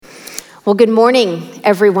Well, good morning,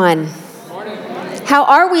 everyone. Good morning. How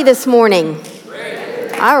are we this morning?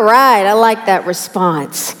 Great. All right, I like that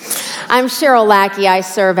response. I'm Cheryl Lackey. I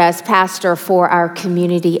serve as pastor for our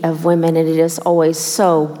community of women, and it is always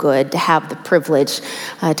so good to have the privilege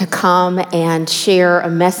to come and share a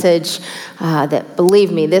message that,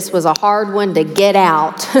 believe me, this was a hard one to get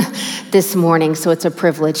out this morning, so it's a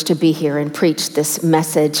privilege to be here and preach this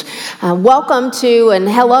message. Welcome to, and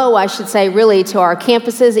hello, I should say, really, to our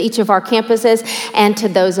campuses, each of our campuses, and to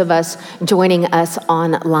those of us joining us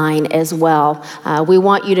online as well. We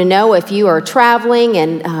want you to know if you are traveling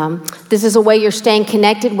and this is a way you're staying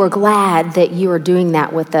connected, we're glad that you are doing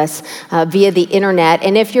that with us via the internet.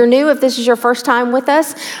 And if you're new, if this is your first time with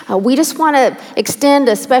us, we just want to extend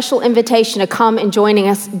a special invitation to come and join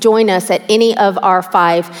us at any of our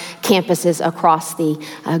 5 campuses across the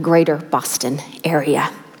greater Boston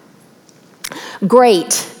area.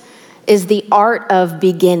 Great is the art of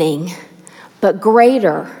beginning, but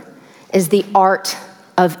greater is the art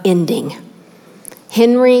of ending.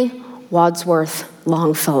 Henry Wadsworth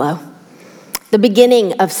Longfellow. The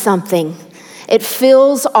beginning of something. It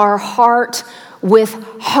fills our heart with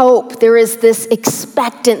hope. There is this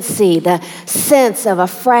expectancy, the sense of a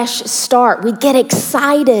fresh start. We get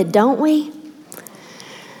excited, don't we?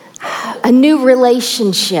 A new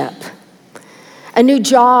relationship, a new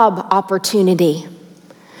job opportunity,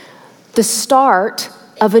 the start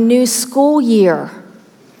of a new school year,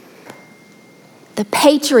 the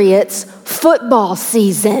Patriots' football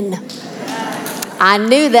season. I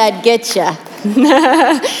knew that'd get you.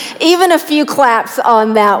 Even a few claps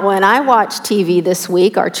on that one. I watched TV this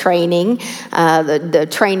week, our training. The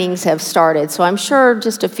trainings have started, so I'm sure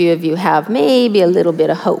just a few of you have maybe a little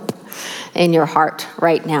bit of hope in your heart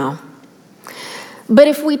right now. But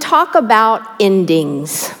if we talk about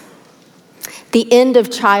endings, the end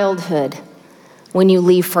of childhood when you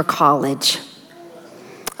leave for college,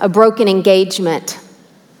 a broken engagement,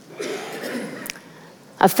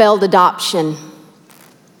 a failed adoption,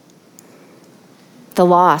 the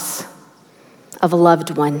loss of a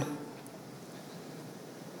loved one.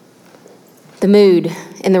 The mood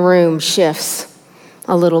in the room shifts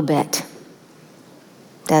a little bit,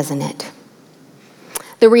 doesn't it?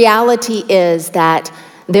 The reality is that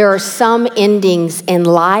there are some endings in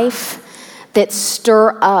life that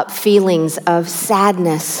stir up feelings of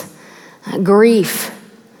sadness, grief,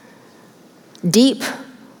 deep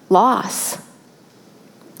loss.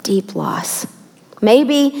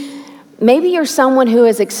 Maybe you're someone who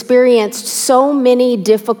has experienced so many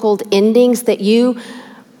difficult endings that you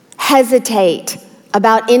hesitate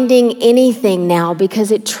about ending anything now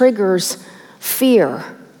because it triggers fear.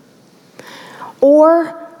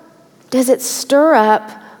 Or does it stir up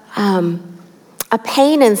a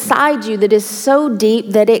pain inside you that is so deep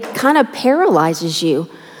that it kind of paralyzes you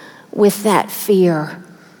with that fear?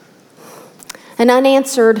 An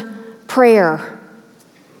unanswered prayer.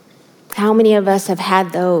 How many of us have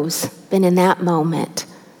had those, been in that moment?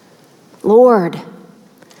 Lord,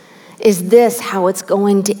 is this how it's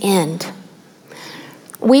going to end?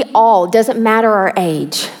 We all, doesn't matter our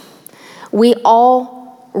age, we all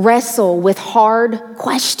wrestle with hard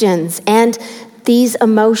questions and these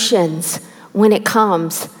emotions when it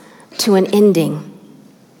comes to an ending.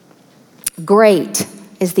 Great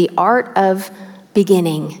is the art of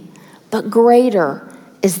beginning, but greater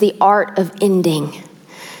is the art of ending.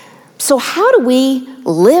 So how do we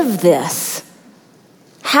live this?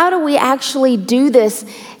 How do we actually do this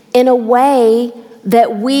in a way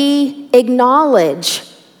that we acknowledge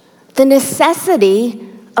the necessity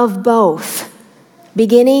of both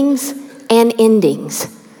beginnings and endings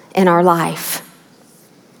in our life?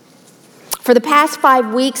 For the past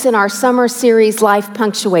 5 weeks in our summer series, Life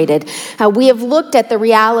Punctuated, we have looked at the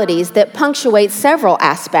realities that punctuate several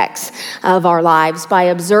aspects of our lives by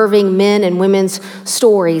observing men and women's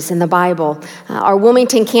stories in the Bible. Our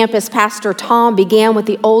Wilmington campus pastor, Tom, began with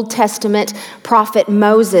the Old Testament prophet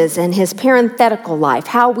Moses and his parenthetical life,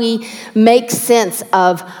 how we make sense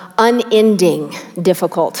of unending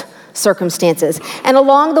difficult circumstances. And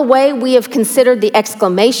along the way, we have considered the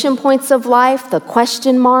exclamation points of life, the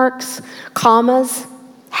question marks, commas.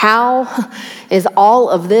 How is all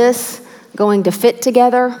of this going to fit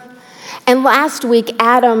together? And last week,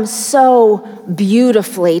 Adam so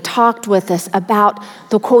beautifully talked with us about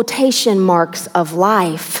the quotation marks of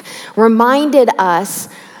life, reminded us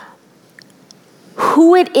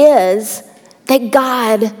who it is that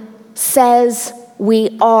God says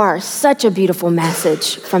we are. Such a beautiful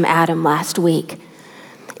message from Adam last week.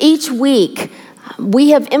 Each week,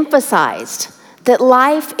 we have emphasized that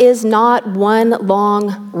life is not one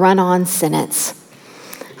long run-on sentence.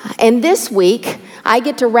 And this week, I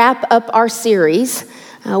get to wrap up our series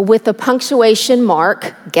with a punctuation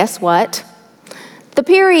mark. Guess what? The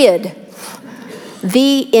period.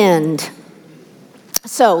 The end.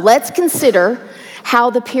 So let's consider how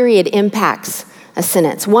the period impacts a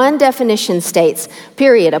sentence. One definition states,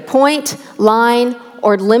 period, a point, line,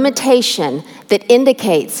 or limitation that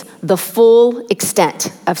indicates the full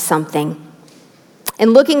extent of something.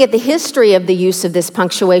 And looking at the history of the use of this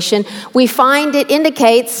punctuation, we find it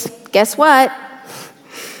indicates, guess what?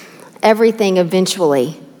 Everything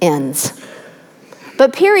eventually ends.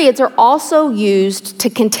 But periods are also used to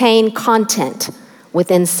contain content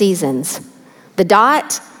within seasons. The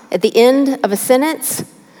dot at the end of a sentence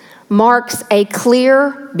marks a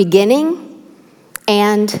clear beginning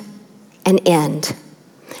and an end.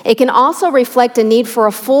 It can also reflect a need for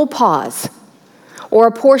a full pause or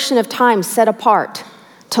a portion of time set apart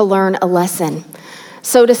to learn a lesson.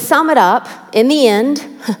 So to sum it up, in the end,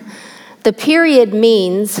 the period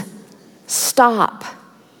means stop.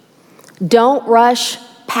 Don't rush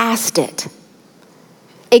past it.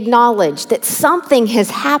 Acknowledge that something has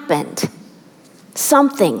happened.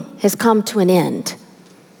 Something has come to an end.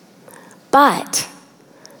 But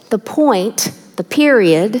the point, the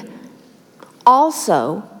period,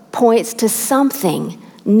 also points to something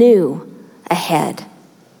new ahead.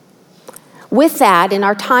 With that, in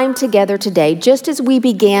our time together today, just as we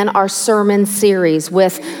began our sermon series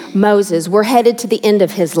with Moses, we're headed to the end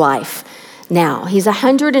of his life now. He's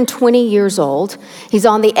 120 years old. He's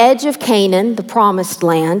on the edge of Canaan, the promised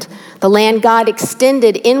land, the land God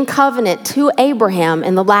extended in covenant to Abraham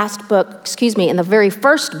in the in the very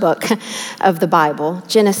first book of the Bible,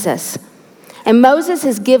 Genesis. And Moses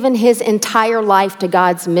has given his entire life to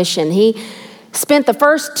God's mission. He spent the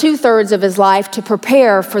first 2/3 of his life to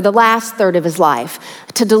prepare for the last third of his life,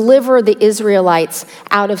 to deliver the Israelites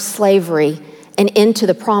out of slavery and into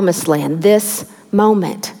the promised land, this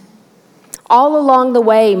moment. All along the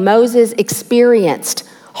way, Moses experienced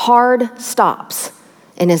hard stops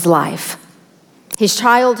in his life. His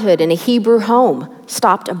childhood in a Hebrew home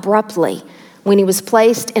stopped abruptly when he was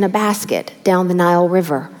placed in a basket down the Nile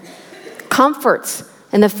River. Comforts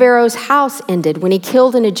in the Pharaoh's house ended when he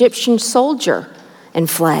killed an Egyptian soldier and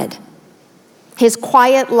fled. His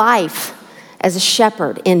quiet life as a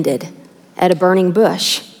shepherd ended at a burning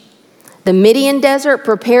bush. The Midian desert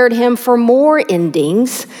prepared him for more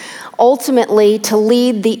endings, ultimately to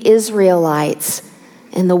lead the Israelites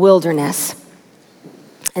in the wilderness.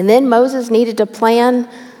 And then Moses needed to plan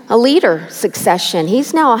a leader succession.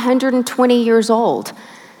 He's now 120 years old,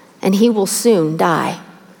 and he will soon die.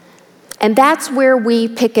 And that's where we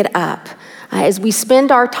pick it up as we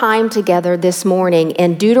spend our time together this morning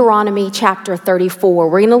in Deuteronomy chapter 34.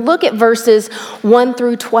 We're going to look at verses 1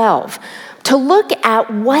 through 12 to look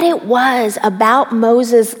at what it was about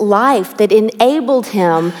Moses' life that enabled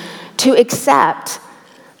him to accept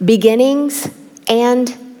beginnings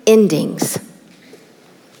and endings.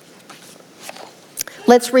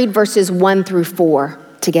 Let's read verses 1 through 4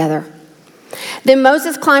 together. Then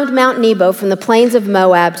Moses climbed Mount Nebo from the plains of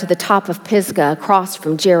Moab to the top of Pisgah across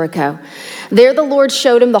from Jericho. There the Lord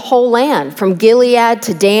showed him the whole land, from Gilead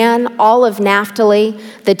to Dan, all of Naphtali,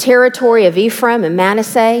 the territory of Ephraim and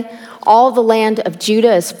Manasseh, all the land of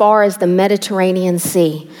Judah as far as the Mediterranean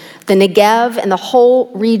Sea, the Negev and the whole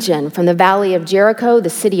region from the valley of Jericho, the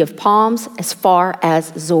city of palms, as far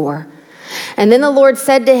as Zor. And then the Lord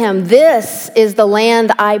said to him, "This is the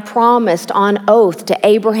land I promised on oath to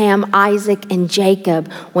Abraham, Isaac, and Jacob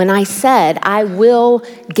when I said, I will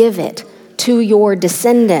give it to your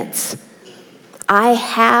descendants. I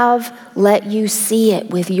have let you see it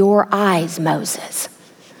with your eyes, Moses,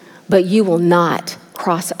 but you will not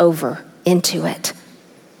cross over into it."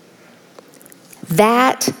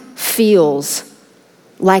 That feels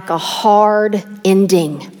like a hard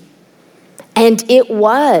ending. And it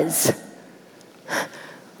was.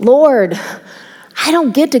 Lord, I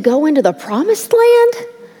don't get to go into the promised land?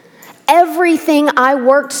 Everything I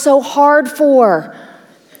worked so hard for.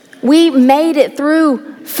 We made it through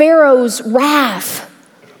Pharaoh's wrath,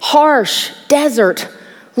 harsh desert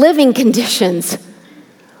living conditions,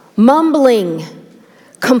 mumbling,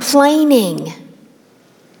 complaining.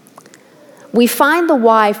 We find the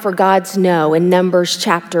why for God's no in Numbers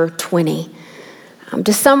chapter 20.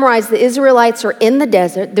 To summarize, the Israelites are in the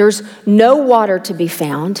desert. There's no water to be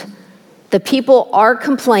found. The people are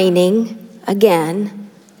complaining again.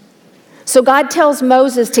 So God tells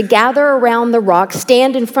Moses to gather around the rock,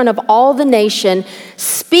 stand in front of all the nation,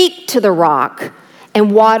 speak to the rock,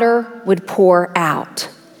 and water would pour out.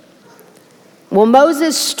 Well,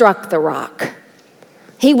 Moses struck the rock.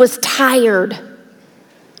 He was tired,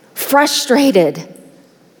 frustrated,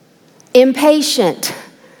 impatient.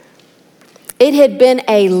 It had been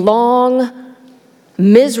a long,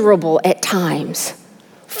 miserable at times,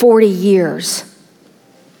 40 years.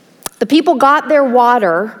 The people got their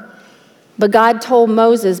water, but God told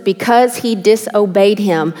Moses, because he disobeyed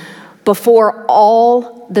him before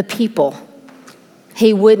all the people,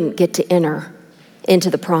 he wouldn't get to enter into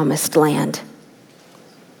the promised land.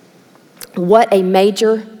 What a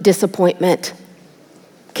major disappointment.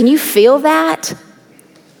 Can you feel that?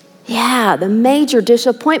 Yeah, the major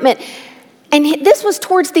disappointment. And this was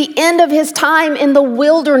towards the end of his time in the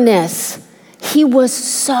wilderness. He was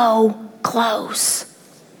so close.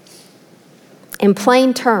 In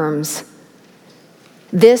plain terms,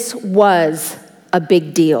 this was a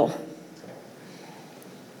big deal.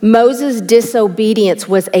 Moses' disobedience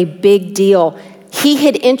was a big deal. He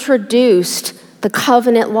had introduced the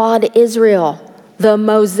covenant law to Israel, the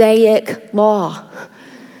Mosaic law.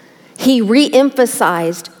 He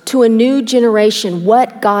re-emphasized to a new generation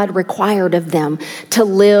what God required of them to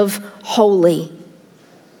live holy.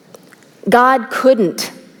 God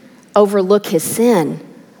couldn't overlook his sin.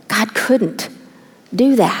 God couldn't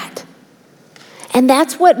do that. And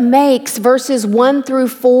that's what makes verses 1 through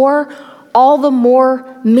 4 all the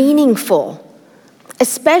more meaningful,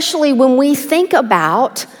 especially when we think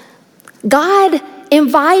about God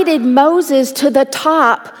invited Moses to the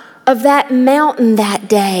top of that mountain that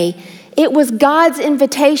day. It was God's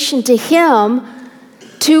invitation to him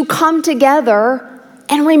to come together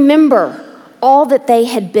and remember all that they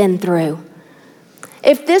had been through.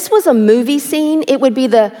 If this was a movie scene, it would be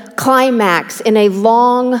the climax in a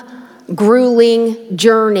long, grueling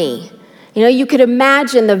journey. You know, you could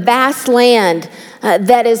imagine the vast land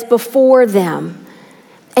that is before them.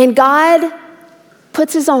 And God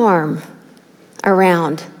puts his arm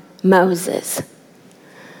around Moses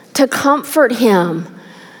to comfort him,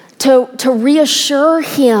 to reassure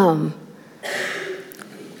him,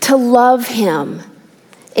 to love him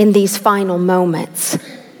in these final moments.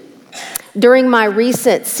 During my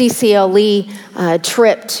recent CCLE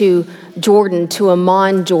trip to Jordan, to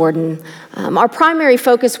Amman, Jordan, our primary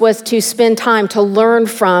focus was to spend time to learn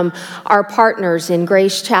from our partners in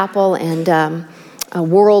Grace Chapel and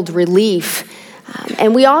World Relief.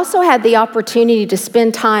 And we also had the opportunity to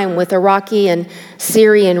spend time with Iraqi and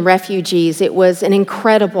Syrian refugees. It was an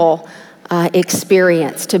incredible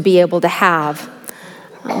experience to be able to have.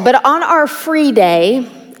 But on our free day,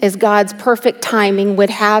 as God's perfect timing would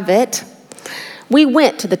have it, we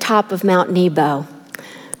went to the top of Mount Nebo,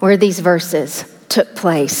 where these verses took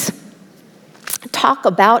place. Talk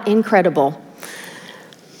about incredible.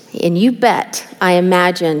 And you bet I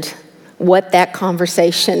imagined what that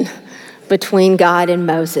conversation between God and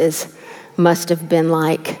Moses must have been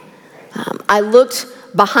like. I looked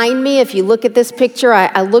behind me. If you look at this picture,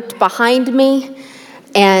 I looked behind me,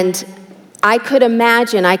 and I could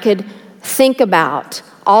imagine, I could think about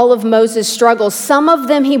all of Moses' struggles. Some of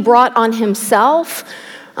them he brought on himself,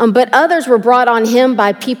 but others were brought on him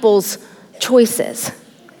by people's choices.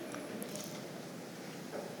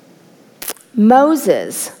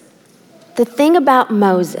 Moses, the thing about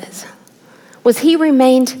Moses was he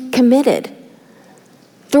remained committed.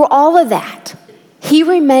 Through all of that, he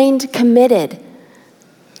remained committed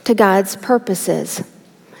to God's purposes.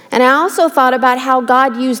 And I also thought about how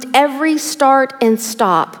God used every start and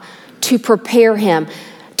stop to prepare him,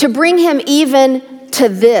 to bring him even to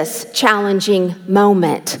this challenging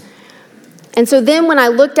moment. And so then when I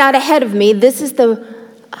looked out ahead of me, this is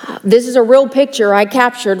a real picture I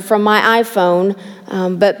captured from my iPhone,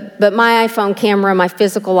 but my iPhone camera, my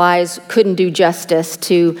physical eyes couldn't do justice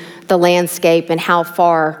to the landscape and how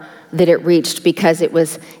far that it reached because it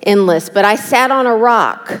was endless. But I sat on a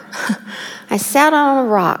rock. I sat on a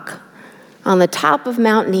rock on the top of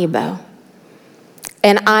Mount Nebo.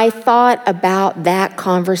 And I thought about that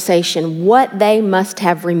conversation, what they must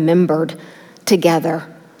have remembered together.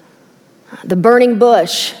 The burning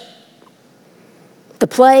bush, the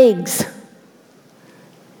plagues,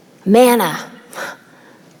 manna,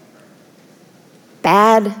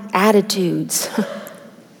 bad attitudes.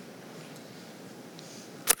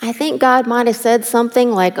 I think God might have said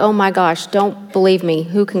something like, oh my gosh, don't believe me.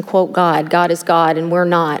 Who can quote God? God is God and we're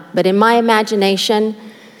not. But in my imagination,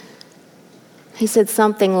 he said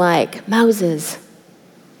something like, Moses,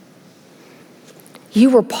 you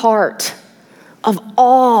were part of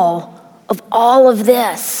all of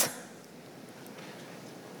this.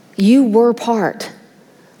 You were part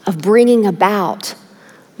of bringing about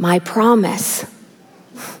my promise.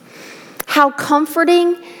 How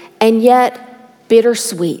comforting and yet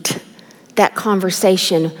bittersweet that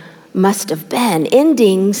conversation must have been.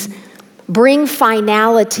 Endings bring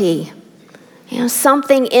finality.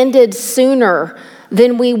 Something ended sooner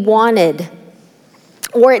than we wanted,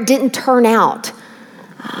 or it didn't turn out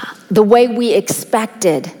the way we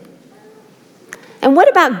expected. And what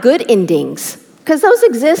about good endings? Because those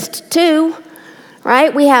exist too,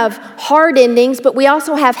 right? We have hard endings, but we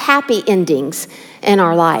also have happy endings in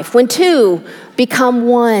our life. When two become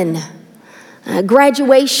one.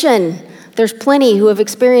 Graduation. There's plenty who have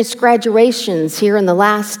experienced graduations here in the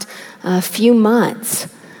last few months.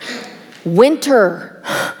 Winter.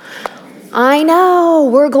 I know,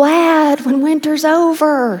 we're glad when winter's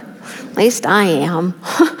over. At least I am,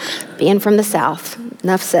 being from the South.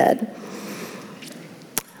 Enough said.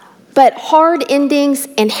 But hard endings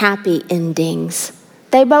and happy endings,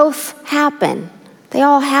 they both happen. They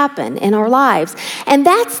all happen in our lives. And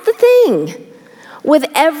that's the thing. With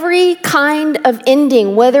every kind of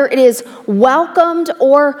ending, whether it is welcomed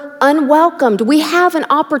or unwelcomed, we have an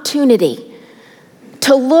opportunity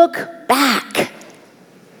to look back,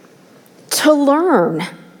 to learn,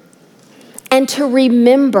 and to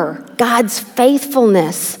remember God's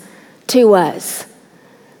faithfulness to us.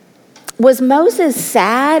 Was Moses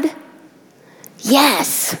sad?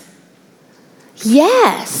 Yes.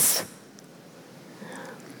 Yes.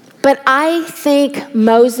 But I think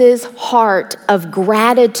Moses' heart of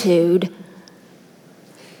gratitude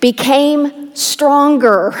became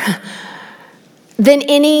stronger than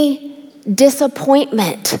any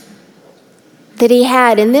disappointment that he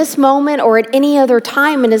had in this moment or at any other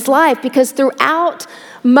time in his life, because throughout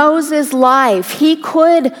Moses' life, he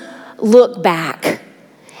could look back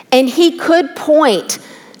and he could point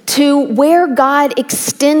to where God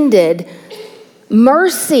extended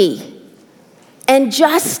mercy and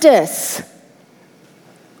justice,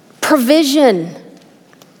 provision,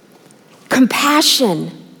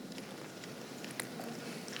 compassion.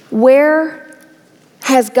 Where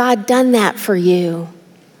has God done that for you?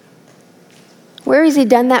 Where has he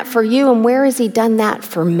done that for you, and where has he done that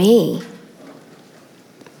for me?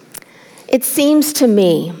 It seems to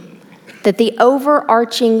me that the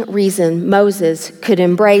overarching reason Moses could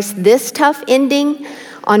embrace this tough ending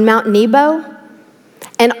on Mount Nebo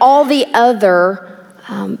and all the other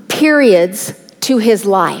periods to his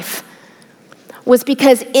life was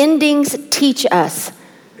because endings teach us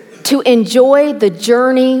to enjoy the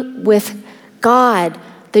journey with God,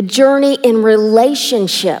 the journey in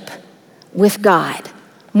relationship with God,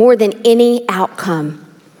 more than any outcome.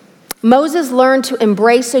 Moses learned to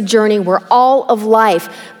embrace a journey where all of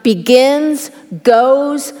life begins,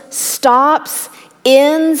 goes, stops,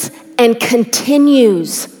 ends, and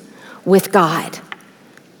continues with God.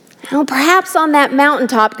 Now, perhaps on that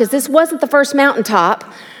mountaintop, because this wasn't the first mountaintop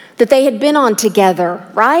that they had been on together,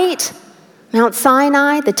 right? Mount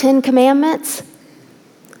Sinai, the 10 Commandments.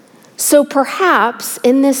 So perhaps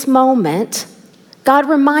in this moment, God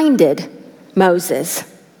reminded Moses,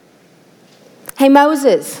 hey,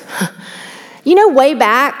 Moses, way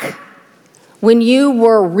back when you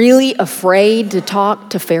were really afraid to talk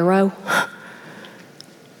to Pharaoh,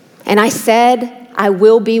 and I said, I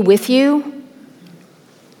will be with you.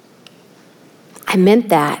 I meant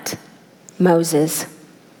that, Moses.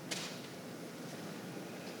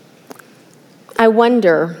 I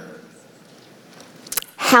wonder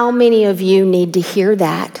how many of you need to hear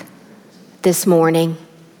that this morning.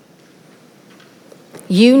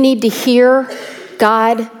 You need to hear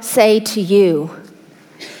God say to you,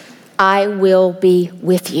 I will be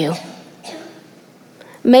with you.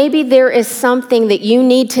 Maybe there is something that you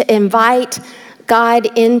need to invite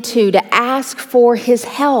God into, to ask for his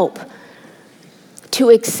help to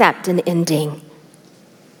accept an ending.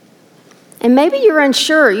 And maybe you're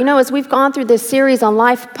unsure, as we've gone through this series on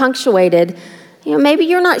Life Punctuated, maybe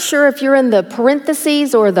you're not sure if you're in the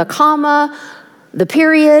parentheses or the comma, the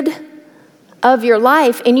period of your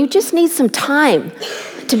life, and you just need some time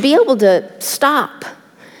to be able to stop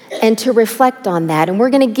and to reflect on that. And we're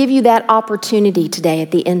going to give you that opportunity today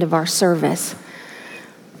at the end of our service.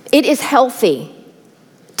 It is healthy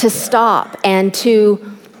to stop and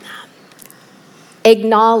to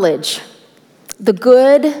acknowledge the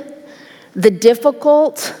good, the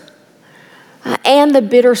difficult, and the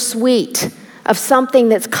bittersweet of something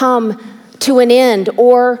that's come to an end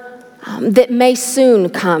or that may soon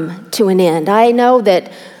come to an end. I know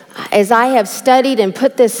that as I have studied and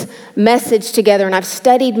put this message together, and I've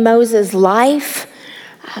studied Moses' life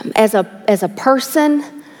as a person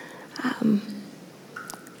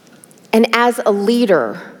and as a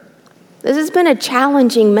leader, this has been a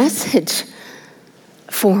challenging message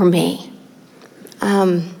for me.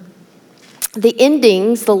 The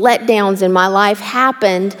endings, the letdowns in my life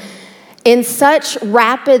happened in such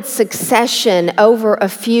rapid succession over a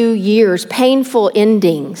few years, painful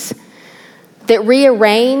endings, that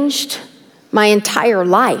rearranged my entire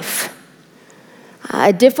life.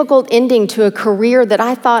 A difficult ending to a career that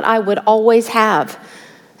I thought I would always have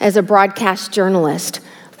as a broadcast journalist.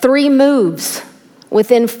 3 moves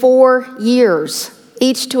within 4 years,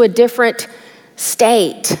 each to a different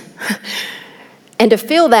state. And to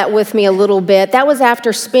feel that with me a little bit, that was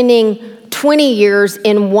after spending 20 years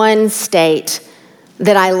in one state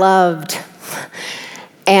that I loved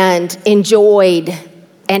and enjoyed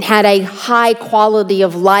and had a high quality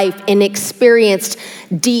of life and experienced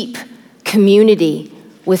deep community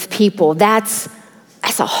with people. That's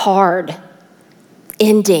a hard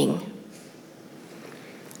ending.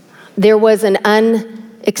 There was an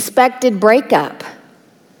unexpected breakup,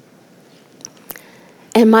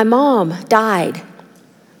 and my mom died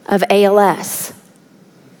of ALS.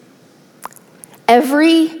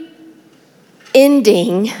 Every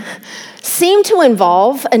ending seemed to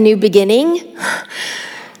involve a new beginning,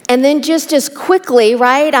 and then just as quickly,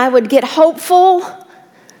 right, I would get hopeful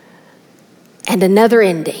and another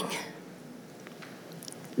ending.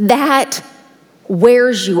 That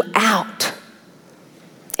wears you out.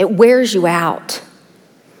 It wears you out.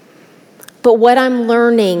 But what I'm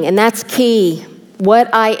learning, and that's key,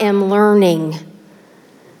 what I am learning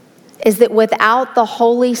is that without the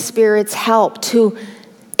Holy Spirit's help to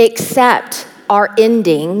accept our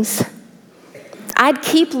endings, I'd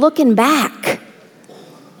keep looking back.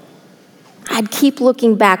 I'd keep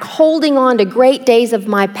looking back, holding on to great days of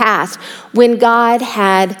my past when God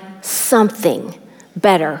had something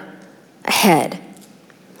better ahead.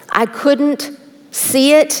 I couldn't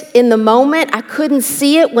see it in the moment. I couldn't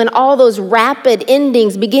see it when all those rapid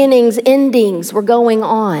endings, beginnings, endings were going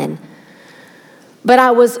on. But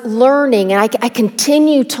I was learning, and I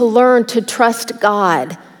continue to learn to trust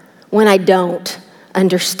God when I don't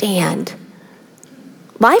understand.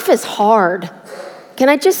 Life is hard. Can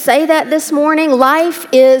I just say that this morning? Life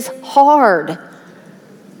is hard.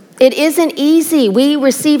 It isn't easy. I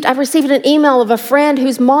received an email of a friend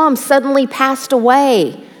whose mom suddenly passed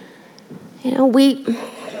away.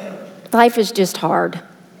 Life is just hard.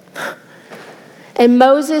 And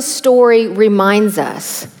Moses' story reminds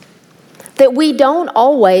us that we don't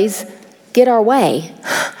always get our way,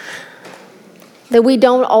 that we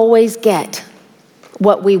don't always get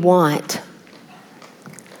what we want.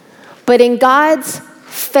 But in God's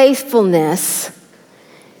faithfulness,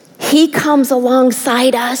 He comes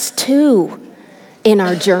alongside us too in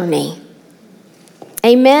our journey.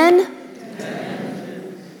 Amen?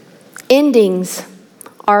 Amen. Endings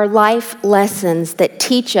are life lessons that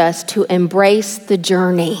teach us to embrace the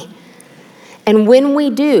journey. And when we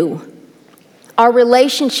do, our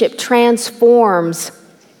relationship transforms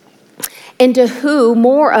into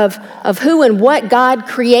more of who and what God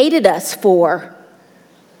created us for.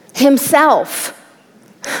 Himself.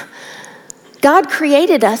 God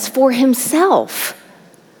created us for Himself.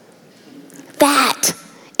 That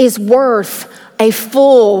is worth a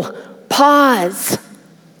full pause.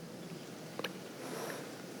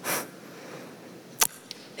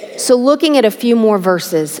 So looking at a few more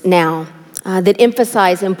verses now that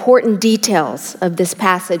emphasize important details of this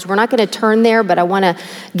passage. We're not going to turn there, but I want to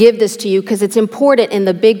give this to you because it's important in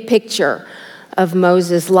the big picture of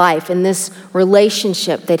Moses' life and this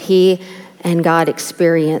relationship that he and God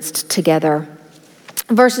experienced together.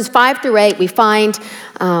 Verses 5-8, we find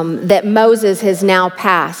that Moses has now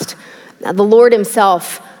passed. The Lord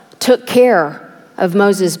Himself took care of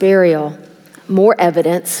Moses' burial, more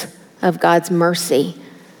evidence of God's mercy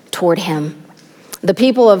toward him. The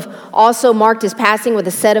people have also marked his passing with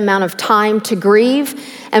a set amount of time to grieve.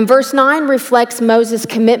 And verse 9 reflects Moses'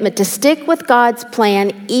 commitment to stick with God's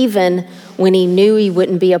plan even when he knew he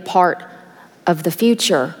wouldn't be a part of the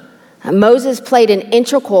future. Moses played an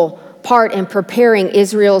integral part in preparing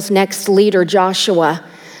Israel's next leader, Joshua.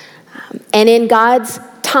 And in God's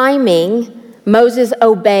timing, Moses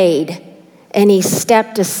obeyed and he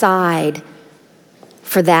stepped aside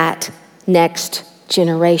for that next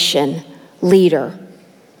generation leader.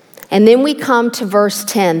 And then we come to verse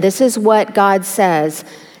 10. This is what God says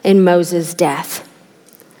in Moses' death.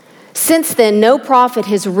 Since then, no prophet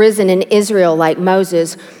has risen in Israel like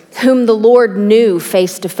Moses, whom the Lord knew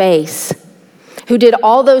face to face, who did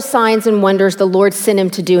all those signs and wonders the Lord sent him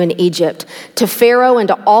to do in Egypt, to Pharaoh and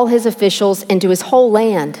to all his officials and to his whole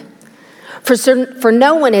land. For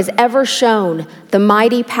no one has ever shown the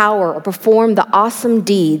mighty power or performed the awesome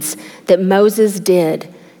deeds that Moses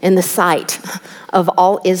did in the sight of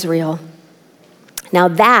all Israel. Now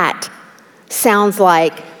that sounds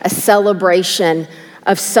like a celebration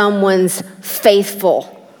of someone's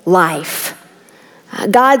faithful life.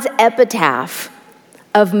 God's epitaph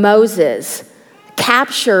of Moses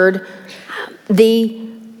captured the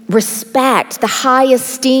respect, the high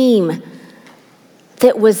esteem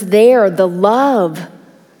that was there, the love,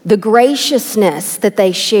 the graciousness that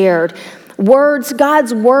they shared.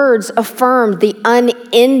 God's words affirmed the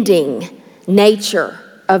unending nature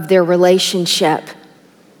of their relationship.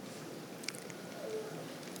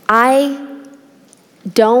 I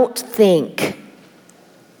don't think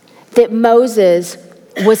that Moses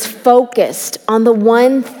was focused on the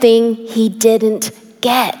one thing he didn't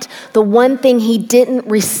get, the one thing he didn't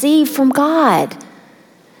receive from God.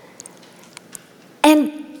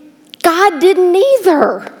 And God didn't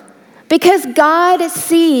either, because God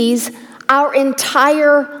sees our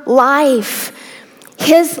entire life.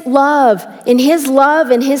 His love and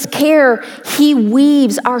His care, He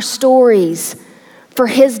weaves our stories for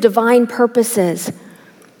His divine purposes.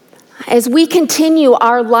 As we continue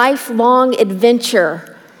our lifelong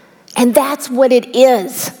adventure, and that's what it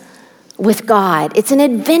is with God. It's an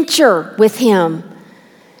adventure with Him.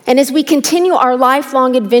 And as we continue our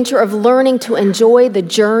lifelong adventure of learning to enjoy the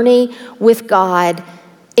journey with God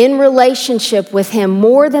in relationship with Him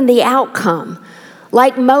more than the outcome,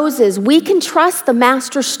 like Moses, we can trust the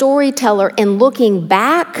master storyteller in looking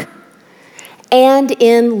back and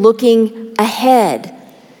in looking ahead.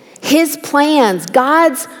 His plans,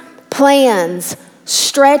 God's plans,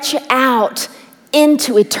 stretch out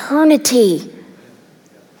into eternity.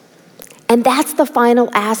 And that's the final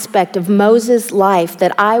aspect of Moses' life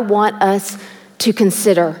that I want us to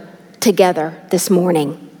consider together this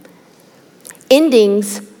morning.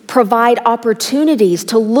 Endings provide opportunities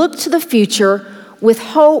to look to the future with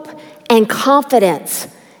hope and confidence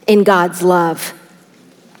in God's love.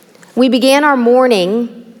 We began our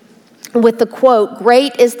morning with the quote,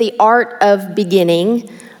 "Great is the art of beginning,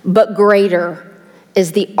 but greater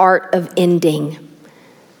is the art of ending."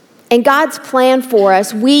 In God's plan for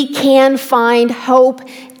us, we can find hope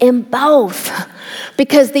in both,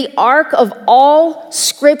 because the arc of all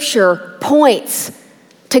Scripture points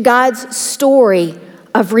to God's story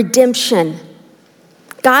of redemption.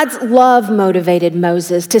 God's love motivated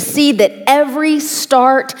Moses to see that every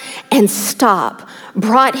start and stop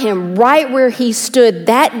brought him right where he stood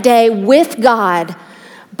that day with God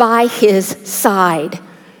by his side.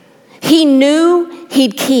 He knew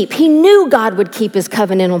he knew God would keep his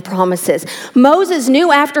covenantal promises. Moses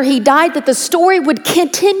knew after he died that the story would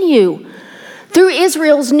continue through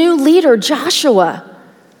Israel's new leader, Joshua.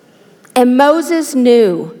 And Moses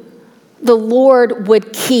knew the Lord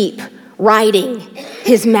would keep writing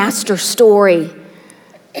his master story.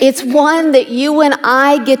 It's one that you and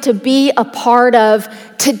I get to be a part of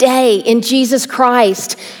today in Jesus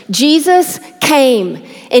Christ. Jesus came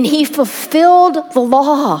and He fulfilled the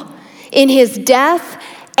law in His death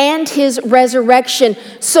and His resurrection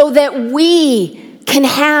so that we can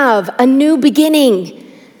have a new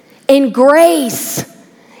beginning in grace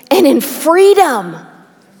and in freedom.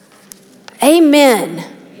 Amen.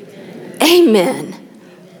 Amen.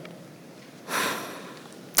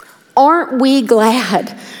 Aren't we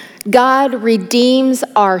glad God redeems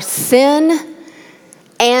our sin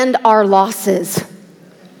and our losses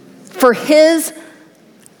for His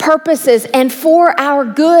purposes and for our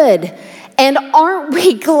good? And aren't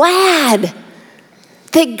we glad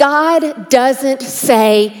that God doesn't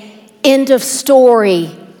say, end of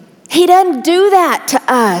story? He doesn't do that to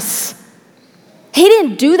us. He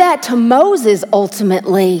didn't do that to Moses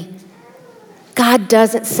ultimately. God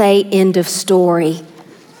doesn't say end of story,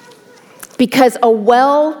 because a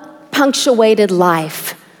well-punctuated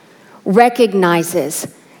life recognizes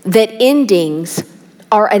that endings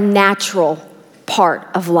are a natural part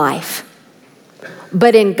of life.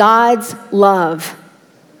 But in God's love,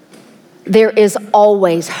 there is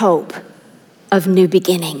always hope of new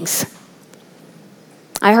beginnings.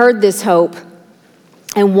 I heard this hope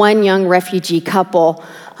in one young refugee couple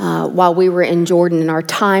while we were in Jordan in our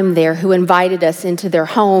time there, who invited us into their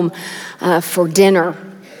home for dinner.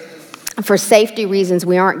 For safety reasons,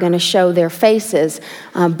 we aren't going to show their faces,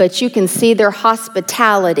 but you can see their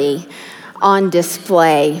hospitality on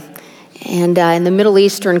display. And in the Middle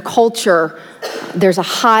Eastern culture, there's a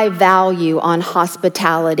high value on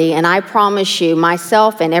hospitality. And I promise you,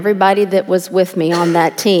 myself and everybody that was with me on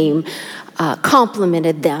that team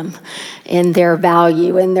complimented them in their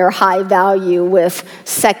value, in their high value with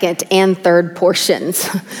second and third portions.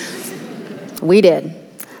 We did.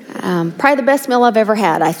 Probably the best meal I've ever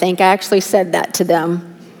had, I think. I actually said that to them.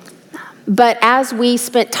 But as we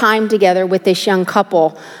spent time together with this young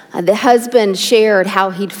couple, the husband shared how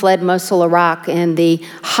he'd fled Mosul, Iraq in the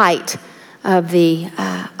height of the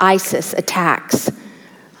ISIS attacks.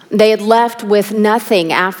 They had left with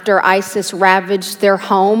nothing after ISIS ravaged their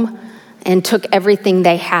home and took everything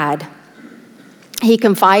they had. He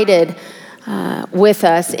confided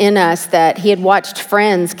in us, that he had watched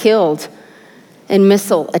friends killed in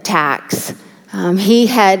missile attacks. He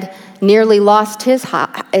had nearly lost his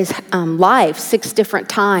life 6 different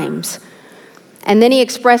times. And then he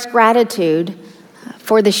expressed gratitude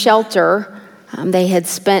for the shelter. They had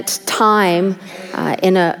spent time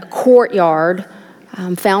in a courtyard,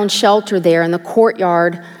 found shelter there in the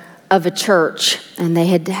courtyard of a church, and they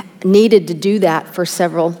had needed to do that for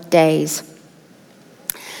several days.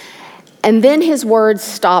 And then his words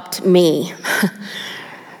stopped me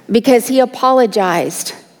because he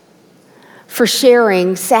apologized for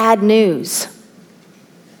sharing sad news.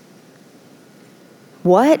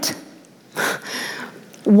 What?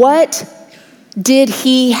 What did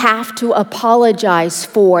he have to apologize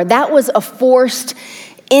for? That was a forced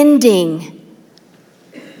ending.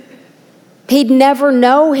 He'd never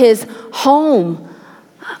know his home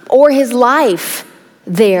or his life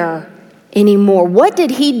there anymore. What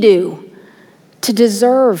did he do to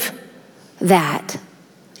deserve that?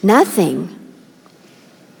 Nothing.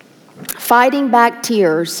 Fighting back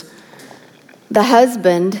tears, the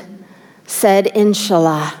husband said,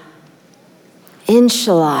 "Inshallah."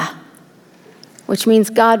 Inshallah, which means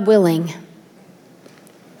God willing.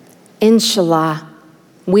 Inshallah,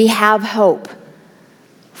 we have hope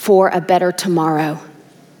for a better tomorrow.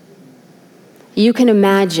 You can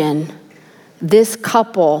imagine this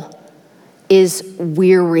couple is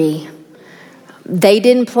weary. They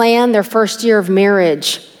didn't plan their first year of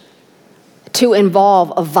marriage to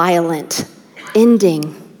involve a violent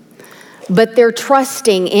ending, but they're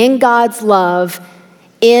trusting in God's love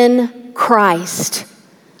in Christ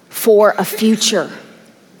for a future.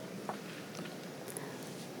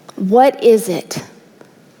 What is it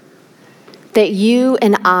that you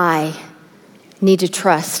and I need to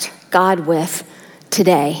trust God with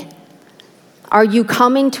today? Are you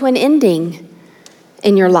coming to an ending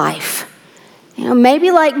in your life?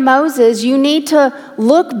 Maybe like Moses, you need to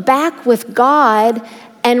look back with God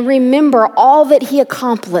and remember all that he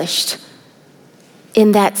accomplished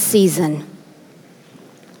in that season.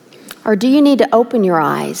 Or do you need to open your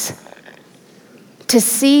eyes to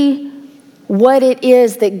see what it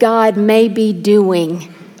is that God may be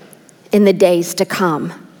doing in the days to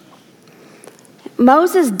come?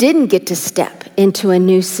 Moses didn't get to step into a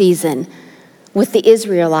new season with the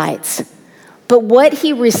Israelites, but what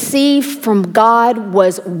he received from God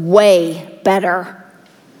was way better.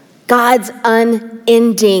 God's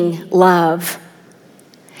unending love.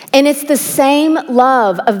 And it's the same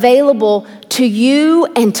love available to you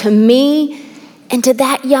and to me and to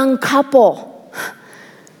that young couple.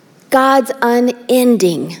 God's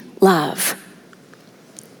unending love.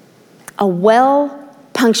 A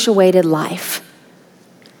well-punctuated life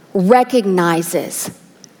recognizes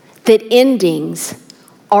that endings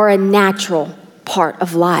are a natural part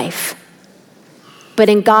of life. But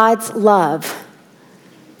in God's love,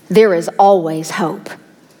 there is always hope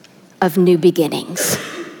of new beginnings.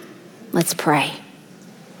 Let's pray.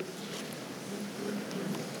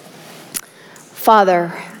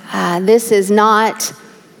 Father, this is not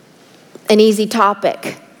an easy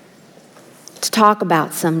topic to talk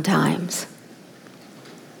about sometimes.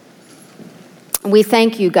 We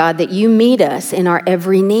thank you, God, that you meet us in our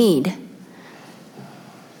every need.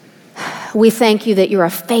 We thank you that you're a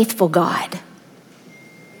faithful God.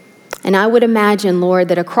 And I would imagine, Lord,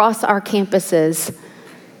 that across our campuses,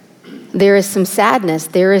 there is some sadness,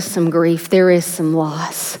 there is some grief, there is some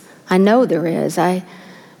loss. I know there is. I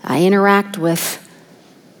interact with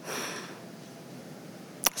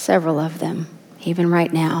several of them, even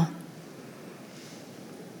right now.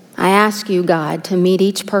 I ask you, God, to meet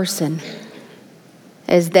each person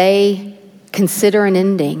as they consider an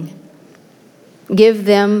ending. Give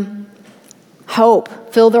them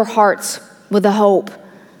hope. Fill their hearts with the hope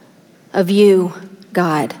of you,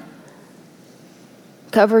 God.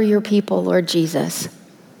 Cover your people, Lord Jesus,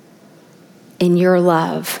 in your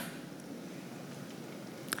love.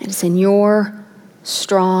 It is in your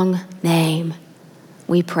strong name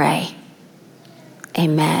we pray.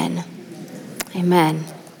 Amen. Amen.